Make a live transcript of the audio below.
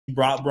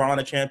brought Braun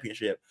a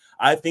championship.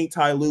 I think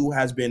Ty Lue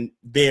has been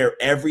there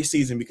every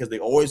season because they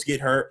always get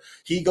hurt.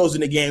 He goes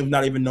into games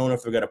not even knowing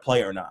if they're going to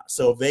play or not.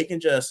 So if they can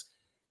just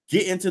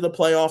get into the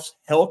playoffs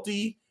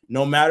healthy,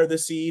 no matter the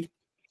seed,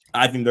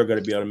 I think they're going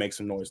to be able to make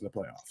some noise in the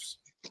playoffs.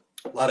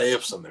 A lot of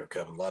ifs in there,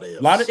 Kevin. A lot of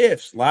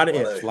ifs. A lot of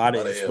ifs.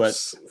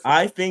 But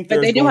I think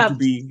there's going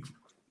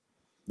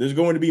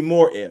to be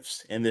more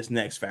ifs in this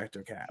next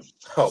factor cap.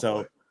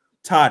 Boy.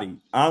 Toddy,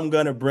 I'm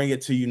going to bring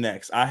it to you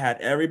next. I had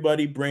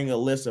everybody bring a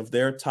list of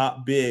their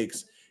top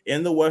bigs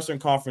in the Western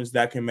Conference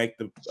that can make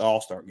the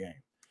All-Star game.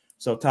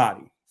 So,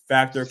 Toddy,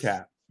 factor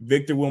cap.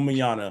 Victor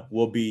Wembanyama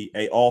will be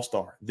an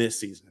All-Star this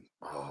season.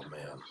 Oh,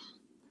 man.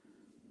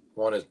 I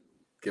want to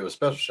give a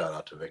special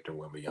shout-out to Victor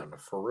Wembanyama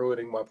for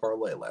ruining my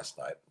parlay last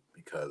night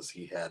because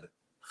he had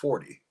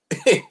 40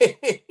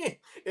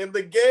 in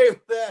the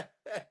game that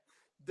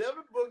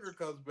Devin Booker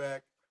comes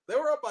back. They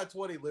were up by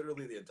 20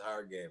 literally the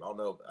entire game. I don't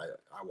know. I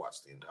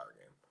watched the entire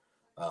game.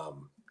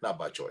 Not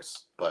by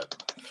choice.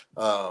 But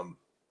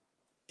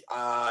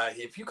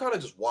if you kind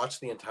of just watch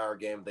the entire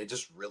game, they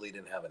just really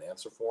didn't have an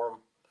answer for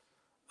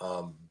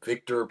him.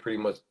 Victor pretty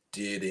much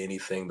did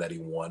anything that he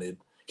wanted.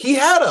 He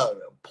had a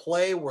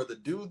play where the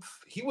dude,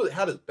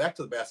 had his back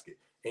to the basket,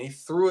 and he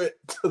threw it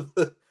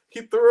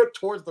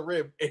towards the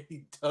rim, and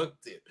he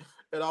dunked it.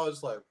 And I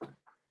was like,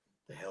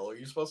 the hell are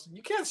you supposed to?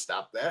 You can't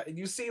stop that. And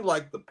you see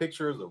like the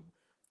pictures of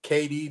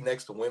KD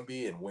next to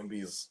Wemby, and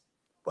Wemby's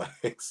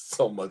like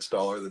so much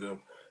taller than him.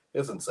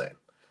 It's insane.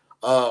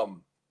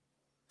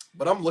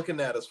 But I'm looking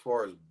at, as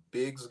far as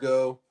bigs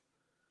go,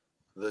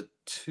 the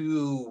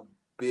two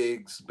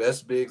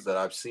best bigs that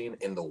I've seen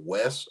in the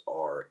West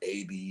are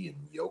AD and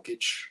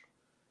Jokic.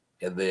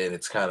 And then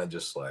it's kind of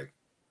just like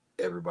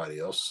everybody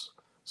else.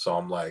 So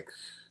I'm like,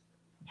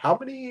 how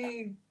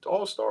many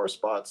All-Star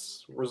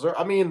spots reserved?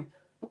 I mean,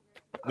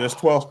 there's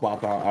 12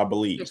 spots, I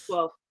believe. There's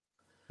 12.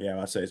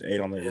 Yeah, I'd say it's 8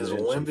 on the. Is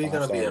Wemby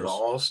going to be an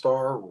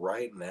All-Star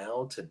right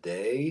now,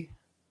 today?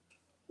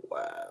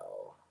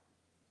 Wow.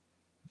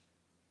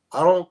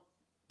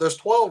 There's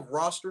 12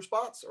 roster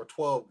spots or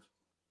 12?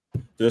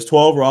 There's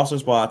 12 roster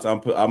spots.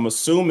 I'm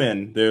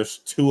assuming there's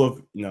 2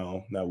 of,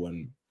 no, that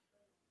wouldn't.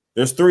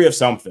 There's 3 of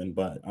something,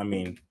 but I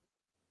mean,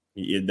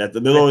 there's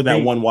only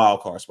that one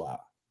wild card spot.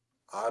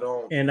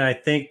 And I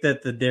think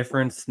that the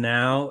difference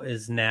now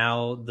is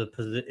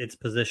it's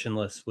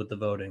positionless with the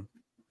voting.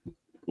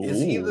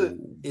 Is he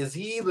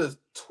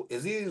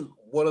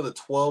one of the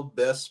 12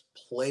 best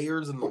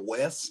players in the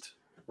West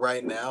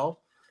right now?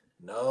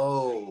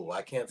 No,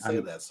 I can't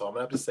say that. So I'm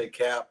gonna have to say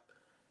Cap.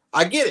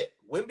 I get it.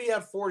 Wemby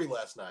had 40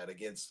 last night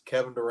against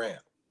Kevin Durant,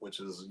 which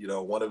is,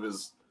 one of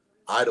his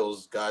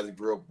idols, guys he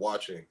grew up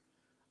watching.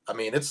 I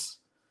mean, it's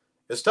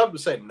tough to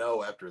say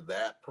no after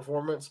that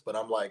performance, but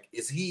I'm like,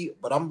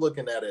 but I'm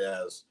looking at it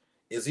as,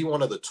 is he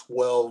one of the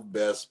 12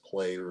 best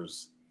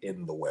players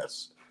in the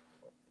West?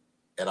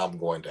 And I'm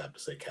going to have to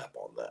say Cap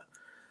on that.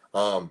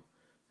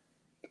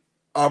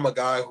 I'm a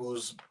guy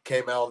who's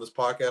came out on this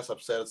podcast.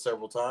 I've said it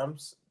several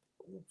times.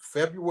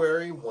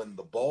 February, when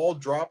the ball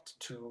dropped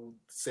to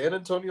San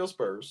Antonio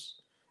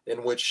Spurs,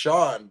 in which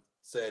Shaun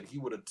said he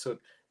would have took,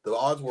 the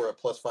odds were at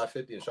plus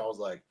 550, and Shaun was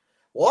like,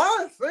 well,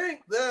 I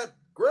think that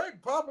Greg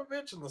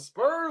Popovich and the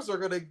Spurs are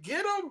going to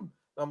get him.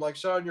 I'm like,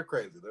 Shaun, you're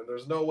crazy.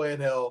 There's no way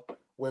in hell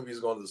Wemby's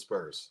going to the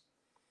Spurs.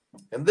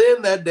 And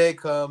then that day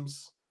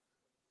comes,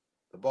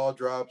 the ball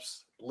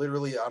drops.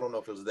 Literally, I don't know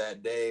if it was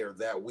that day or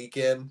that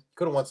weekend.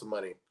 Could have won some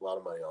money, a lot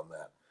of money on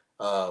that.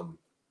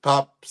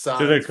 Pop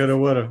signs. Coulda,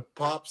 woulda.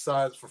 Pop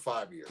signs for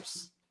 5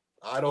 years.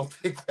 I don't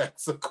think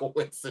that's a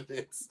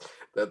coincidence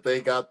that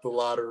they got the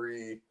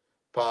lottery,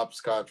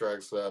 Pop's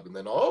contracts up, and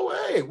then,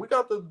 hey, we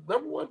got the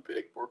number 1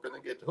 pick. We're gonna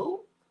get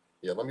who?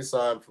 Yeah, let me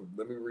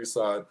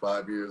re-sign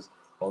 5 years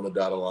on the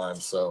dotted line.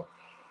 So,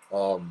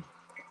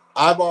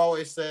 I've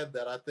always said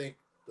that I think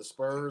the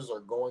Spurs are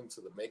going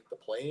to make the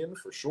play-in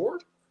for sure.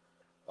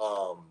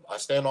 I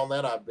stand on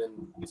that. I've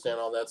been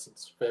standing on that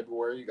since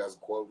February. You guys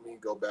quote me.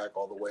 Go back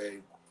all the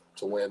way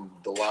to when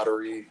the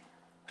lottery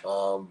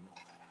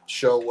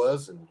show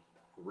was and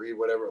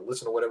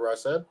listen to whatever I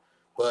said.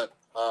 But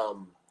I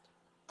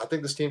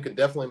think this team can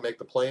definitely make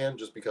the play-in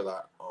just because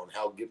on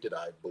how gifted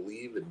I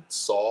believe and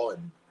saw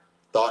and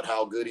thought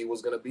how good he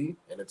was going to be,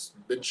 and it's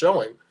been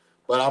showing.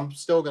 But I'm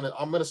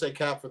going to say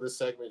Cap for this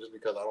segment just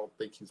because I don't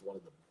think he's one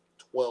of the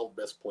 12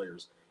 best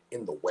players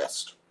in the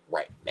West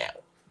right now.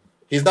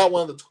 He's not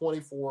one of the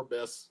 24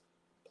 best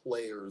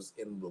players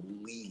in the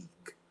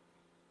league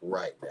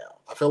right now.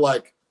 I feel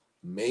like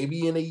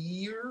maybe in a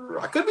year,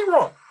 I could be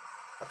wrong.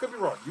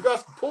 You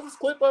guys can pull this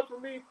clip up for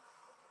me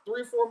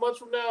 3-4 months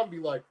from now and be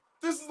like,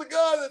 this is the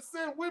guy that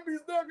said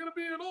Wemby's not going to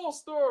be an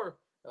all-star.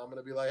 And I'm going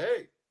to be like,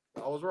 hey,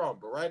 I was wrong.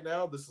 But right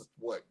now, this is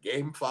what,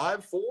 game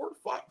 5, 4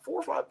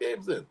 or 5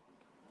 games in.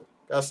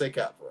 Gotta say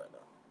Cap for right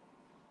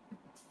now.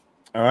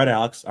 All right,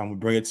 Alex, I'm going to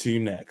bring it to you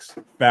next.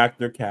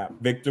 Factor Cap.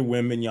 Victor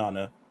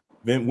Wembanyama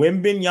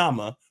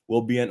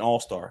will be an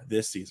all-star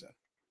this season.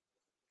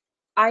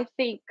 I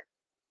think,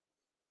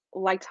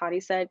 like Toddy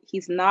said,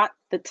 he's not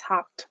the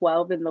top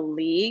 12 in the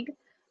league.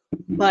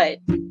 But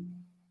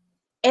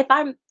if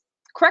I'm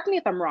correct me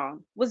if I'm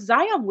wrong. Was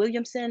Zion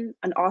Williamson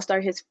an All-Star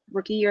his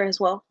rookie year as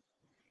well?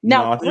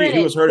 Now, no, I think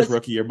he was hurt his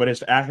rookie year, but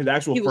his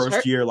actual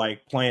first year,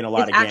 like playing a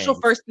lot of games. His actual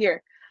first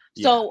year.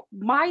 So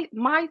my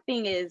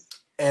thing is,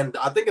 and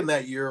I think in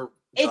that year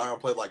Zion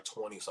played like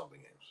 20-something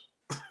games.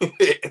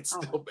 It's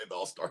still been the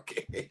All-Star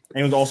game. And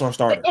he was also a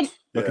starter.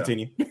 But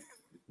continue.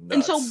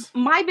 And so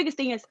my biggest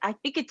thing is, I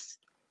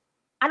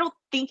don't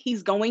think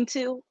he's going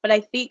to, but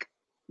I think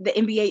the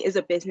NBA is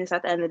a business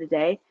at the end of the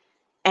day,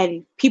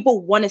 and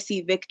people want to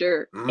see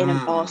Victor in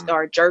an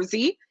All-Star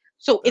jersey.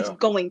 So it's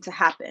going to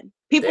happen.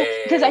 People,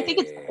 because I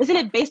think isn't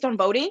it based on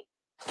voting?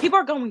 People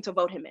are going to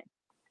vote him in.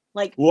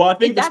 Like, well, I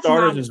think the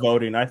starters is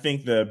voting. I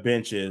think the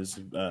bench is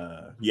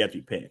yet to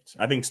be picked.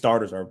 I think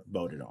starters are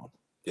voted on.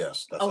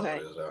 Yes, that's okay. How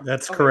it is.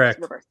 That's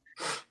correct.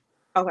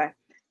 Okay,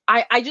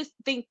 I just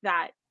think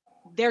that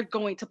they're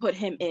going to put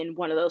him in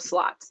one of those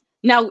slots.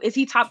 Now, is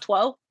he top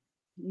 12?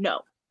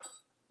 No,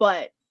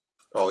 but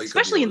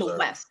especially in the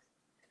West.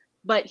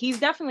 But he's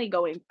definitely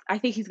going. I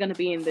think he's going to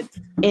be in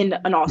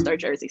an All-Star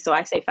jersey. So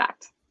I say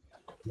fact.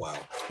 Wow.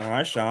 All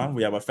right, Shaun.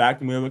 We have a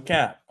fact and we have a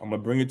cap. I'm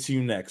gonna bring it to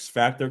you next.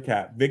 Fact or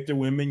cap? Victor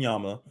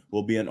Wembanyama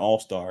will be an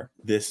All-Star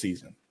this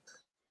season.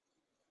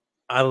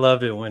 I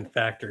love it when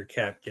fact or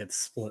cap gets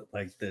split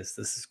like this.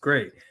 This is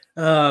great.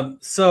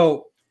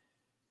 So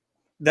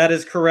that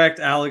is correct,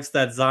 Alex,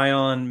 that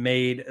Zion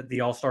made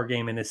the All-Star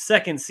game in his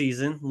second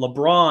season.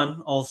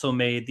 LeBron also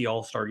made the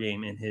All-Star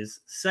game in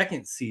his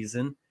second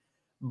season.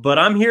 But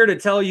I'm here to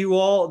tell you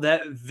all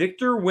that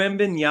Victor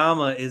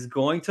Wembanyama is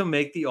going to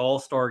make the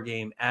All-Star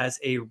game as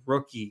a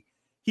rookie.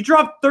 He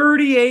dropped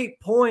 38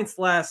 points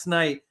last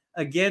night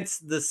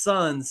against the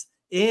Suns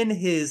in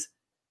his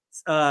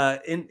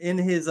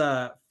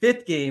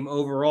fifth game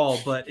overall,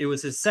 but it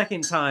was his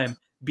second time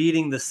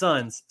beating the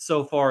Suns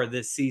so far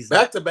this season.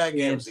 Back-to-back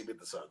games he beat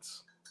the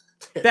Suns.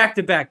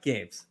 Back-to-back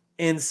games.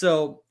 And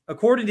so,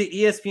 according to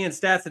ESPN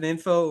Stats and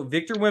Info,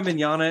 Victor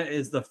Wembanyama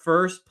is the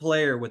first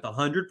player with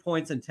 100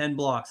 points and 10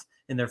 blocks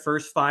in their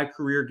first 5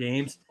 career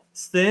games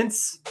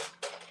since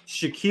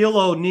Shaquille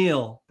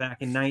O'Neal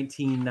back in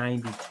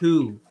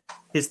 1992.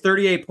 His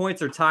 38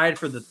 points are tied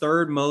for the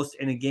third most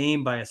in a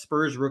game by a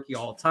Spurs rookie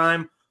all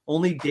time.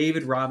 Only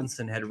David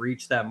Robinson had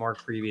reached that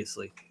mark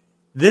previously.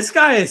 This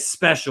guy is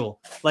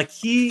special. Like,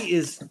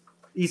 he's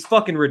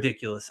fucking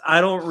ridiculous. I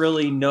don't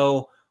really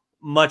know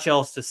much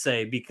else to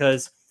say,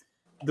 because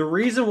the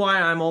reason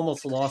why I'm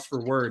almost lost for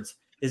words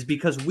is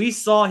because we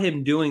saw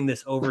him doing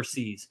this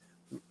overseas,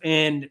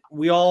 and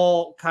we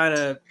all kind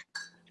of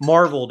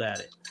marveled at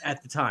it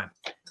at the time.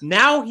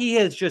 Now he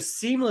has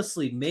just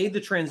seamlessly made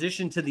the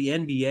transition to the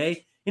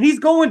NBA, and he's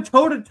going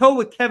toe-to-toe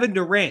with Kevin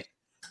Durant.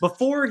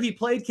 Before he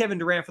played Kevin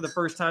Durant for the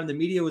first time, the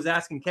media was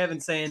asking Kevin,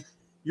 saying,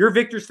 "You're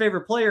Victor's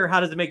favorite player. How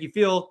does it make you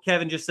feel?"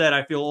 Kevin just said,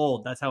 "I feel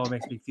old. That's how it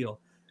makes me feel."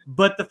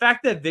 But the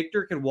fact that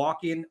Victor can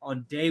walk in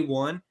on day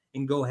one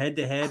and go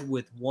head-to-head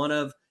with one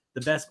of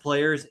the best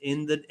players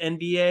in the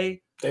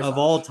NBA of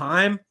all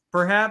time,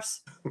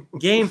 perhaps,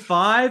 Game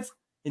 5,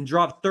 and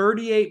drop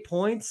 38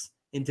 points,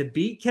 and to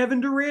beat Kevin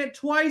Durant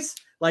twice.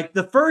 Like,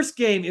 the first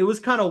game, it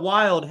was kind of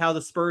wild how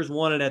the Spurs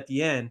won it at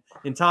the end.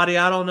 And Toddy,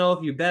 I don't know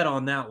if you bet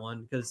on that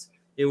one, because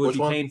it would be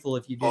painful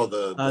if you did. Oh,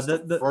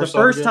 the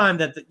first time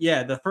that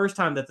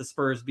the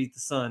Spurs beat the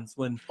Suns,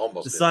 when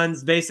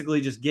Suns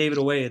basically just gave it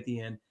away at the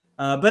end.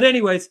 But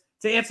anyways,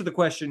 to answer the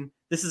question,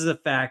 this is a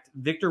fact.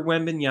 Victor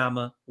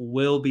Wembanyama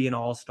will be an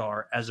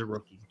All-Star as a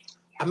rookie.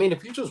 I mean,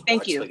 if you just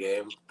watch the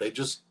game,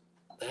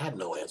 they had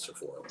no answer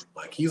for him.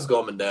 Like, he's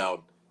going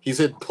down. He's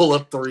hitting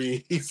pull-up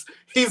three.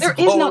 There is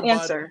no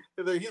answer.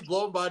 He's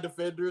blown by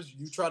defenders.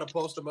 You try to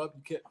post him up,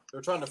 you can't.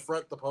 They're trying to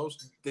front the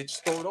post. They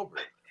just throw it over.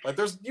 Like,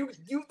 there's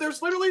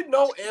literally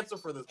no answer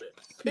for this man.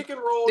 Pick and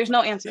roll. There's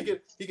no answer.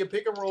 He can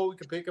pick and roll. He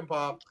can pick and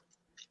pop.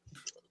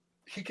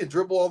 He can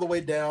dribble all the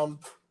way down.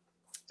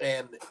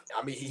 And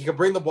I mean, he can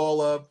bring the ball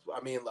up.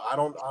 I mean, I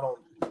don't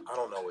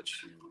know what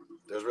you.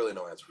 There's really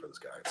no answer for this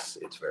guy.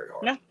 It's very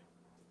hard.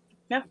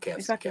 No,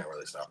 exactly. Can't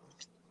really stop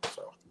him.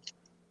 So,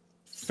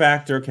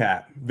 fact or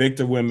cap?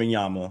 Victor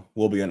Wembanyama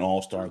will be an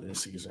All-Star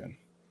this season.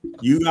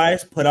 You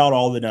guys put out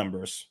all the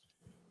numbers,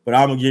 but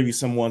I'm gonna give you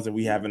some ones that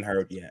we haven't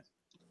heard yet.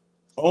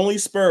 Only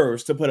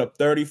Spurs to put up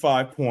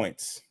 35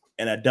 points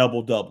and a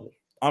double-double.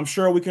 I'm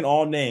sure we can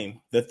all name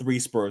the 3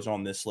 Spurs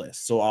on this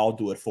list, so I'll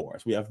do it for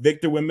us. We have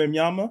Victor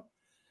Wembanyama,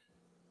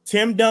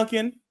 Tim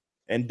Duncan,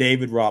 and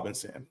David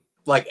Robinson.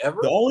 Like ever?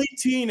 The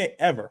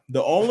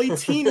only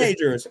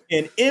teenagers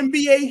in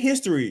NBA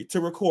history to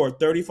record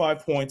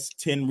 35 points,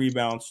 10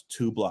 rebounds,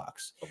 2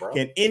 blocks. LeBron?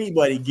 Can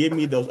anybody give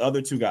me those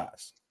other 2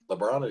 guys?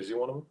 LeBron, is he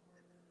one of them?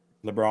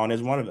 LeBron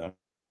is one of them.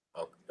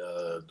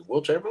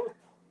 Will Chamberlain?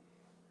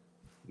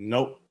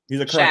 Nope.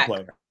 He's a current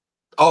player.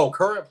 Oh,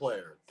 current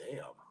player.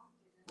 Damn.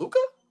 Luka?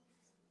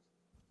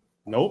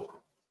 Nope.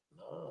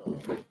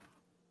 No.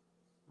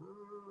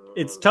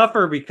 It's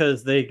tougher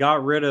because they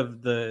got rid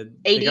of the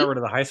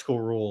high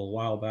school rule a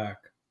while back.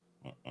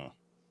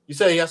 You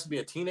say he has to be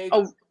a teenager?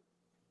 Oh,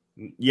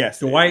 yes.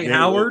 Dwight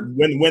Howard?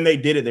 When they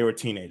did it, they were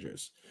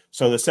teenagers.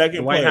 So the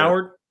second Dwight player,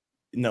 Howard?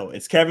 No,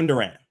 it's Kevin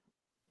Durant.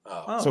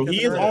 So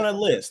he is on a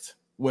list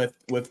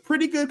with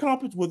pretty good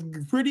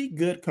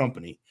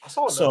company. I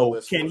saw another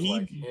list can he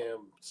like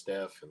him,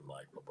 Steph, and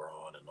like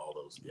LeBron and all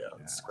those? Yeah,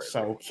 it's crazy.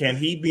 So can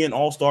he be an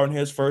all-star in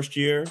his first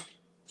year?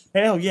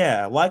 Hell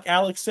yeah. Like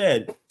Alex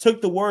said,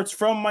 took the words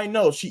from my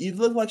notes. It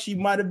looked like she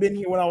might have been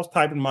here when I was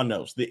typing my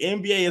notes. The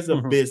NBA is a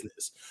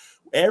business.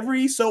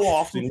 Every so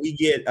often, we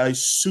get a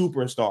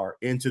superstar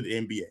into the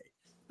NBA.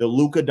 The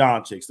Luka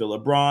Doncic, the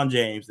LeBron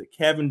James, the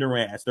Kevin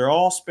Durant. They're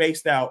all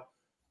spaced out.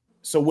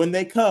 So when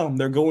they come,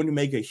 they're going to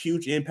make a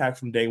huge impact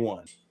from day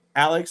one.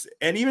 Alex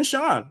and even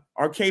Shaun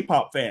are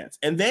K-pop fans,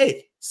 and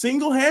they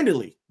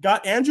single-handedly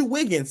got Andrew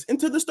Wiggins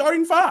into the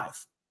starting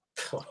five.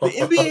 The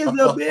NBA is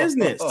a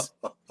business.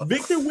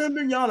 Victor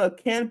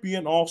Wembanyama can't be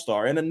an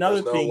all-star. And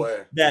another thing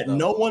that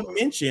no one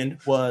mentioned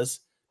was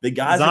the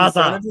guys in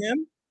front of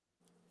him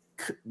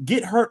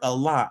get hurt a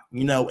lot.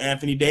 You know,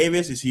 Anthony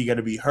Davis, is he going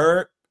to be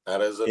hurt?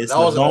 Is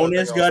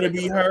Sabonis going to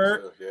be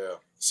hurt? Yeah.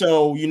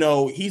 So, you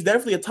know, he's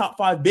definitely a top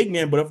 5 big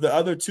man, but if the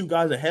other 2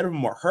 guys ahead of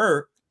him are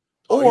hurt,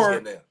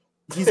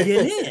 he's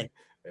getting in.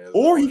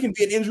 Or he can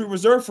be an injury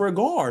reserve for a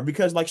guard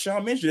because, like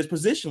Shaun mentioned, it's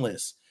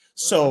positionless.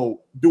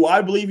 So, do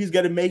I believe he's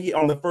going to make it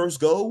on the first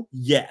go?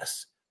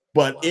 Yes.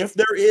 But if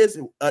there is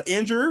an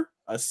injury,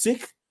 a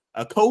sick,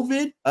 a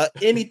COVID,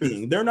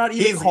 anything, they're not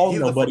even calling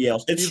nobody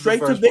else. It's straight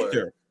to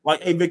Victor.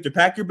 Like, hey, Victor,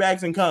 pack your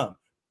bags and come.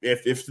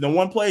 If no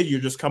one plays, you're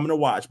just coming to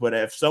watch. But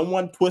if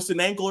someone twists an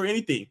ankle or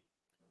anything,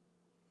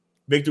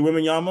 Victor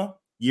Wembanyama,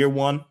 year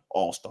 1,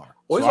 all-star.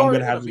 Well, so I'm going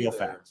to have to go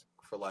fast.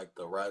 For like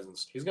the Rising,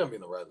 he's going to be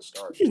in the Rising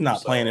Stars. He's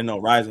not playing in no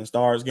Rising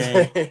Stars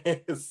game.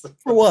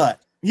 For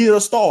what? He's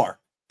a star.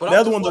 But the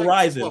other one's a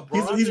rising.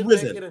 He's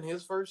risen. Make it in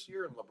his first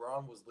year, and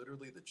LeBron was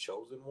literally the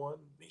chosen one.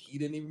 He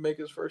didn't even make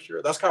his first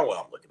year. That's kind of what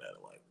I'm looking at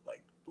it like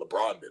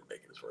LeBron didn't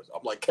make it his first.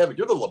 I'm like, Kevin,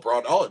 you're the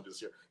LeBronologist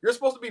this year. You're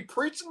supposed to be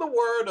preaching the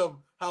word of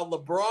how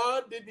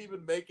LeBron didn't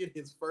even make it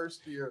his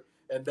first year,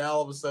 and now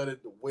all of a sudden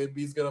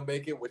Wemby's gonna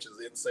make it, which is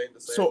insane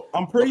to say. So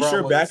I'm pretty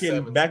sure back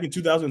in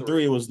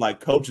 2003 it was like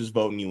coaches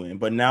voting you in,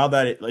 but now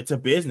that it's a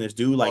business,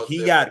 dude. Like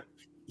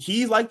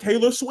he's like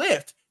Taylor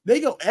Swift.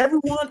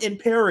 Everyone in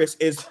Paris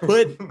is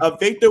put a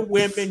Victor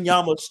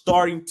Wembanyama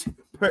starting.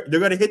 They're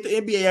going to hit the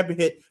NBA app and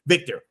hit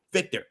Victor.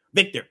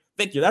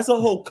 That's a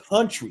whole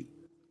country.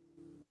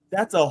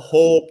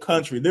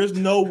 There's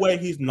no way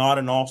he's not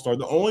an all-star.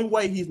 The only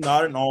way he's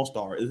not an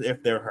all-star is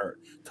if they're hurt.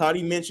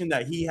 Toddy mentioned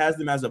that he has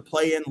them as a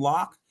play-in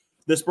lock.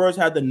 The Spurs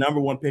had the number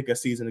 1 pick a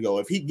season ago.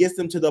 If he gets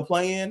them to the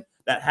play-in,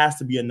 that has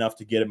to be enough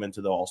to get him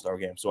into the all-star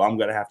game. So I'm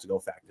going to have to go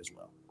fact as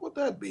well. Well,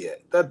 that'd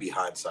be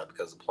hindsight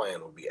because the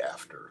plan would be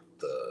after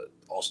the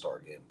All-Star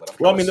game. But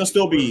they'll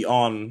still be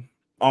on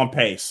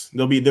pace.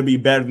 They'll be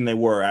better than they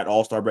were at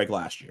All-Star break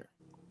last year.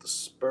 The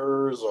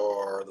Spurs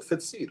are the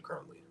 5th seed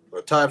currently.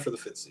 They're tied for the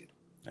 5th seed.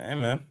 Hey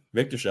man,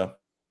 Victor show.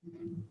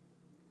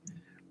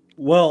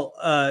 Well,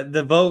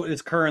 the vote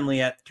is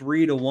currently at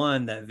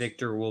 3-1 that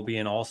Victor will be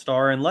an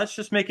all-star, and let's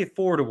just make it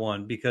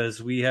 4-1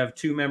 because we have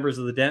 2 members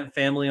of the Dent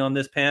family on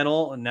this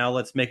panel, and now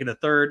let's make it a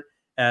third.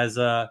 As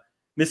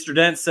Mr.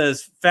 Dent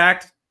says,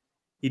 fact,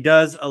 he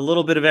does a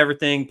little bit of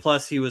everything,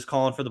 plus he was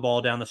calling for the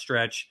ball down the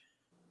stretch.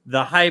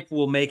 The hype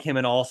will make him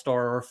an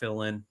all-star or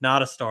fill-in,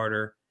 not a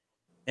starter.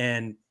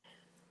 And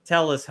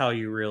tell us how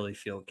you really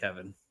feel,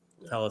 Kevin.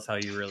 Tell us how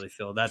you really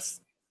feel. That's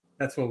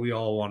what we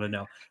all want to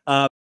know.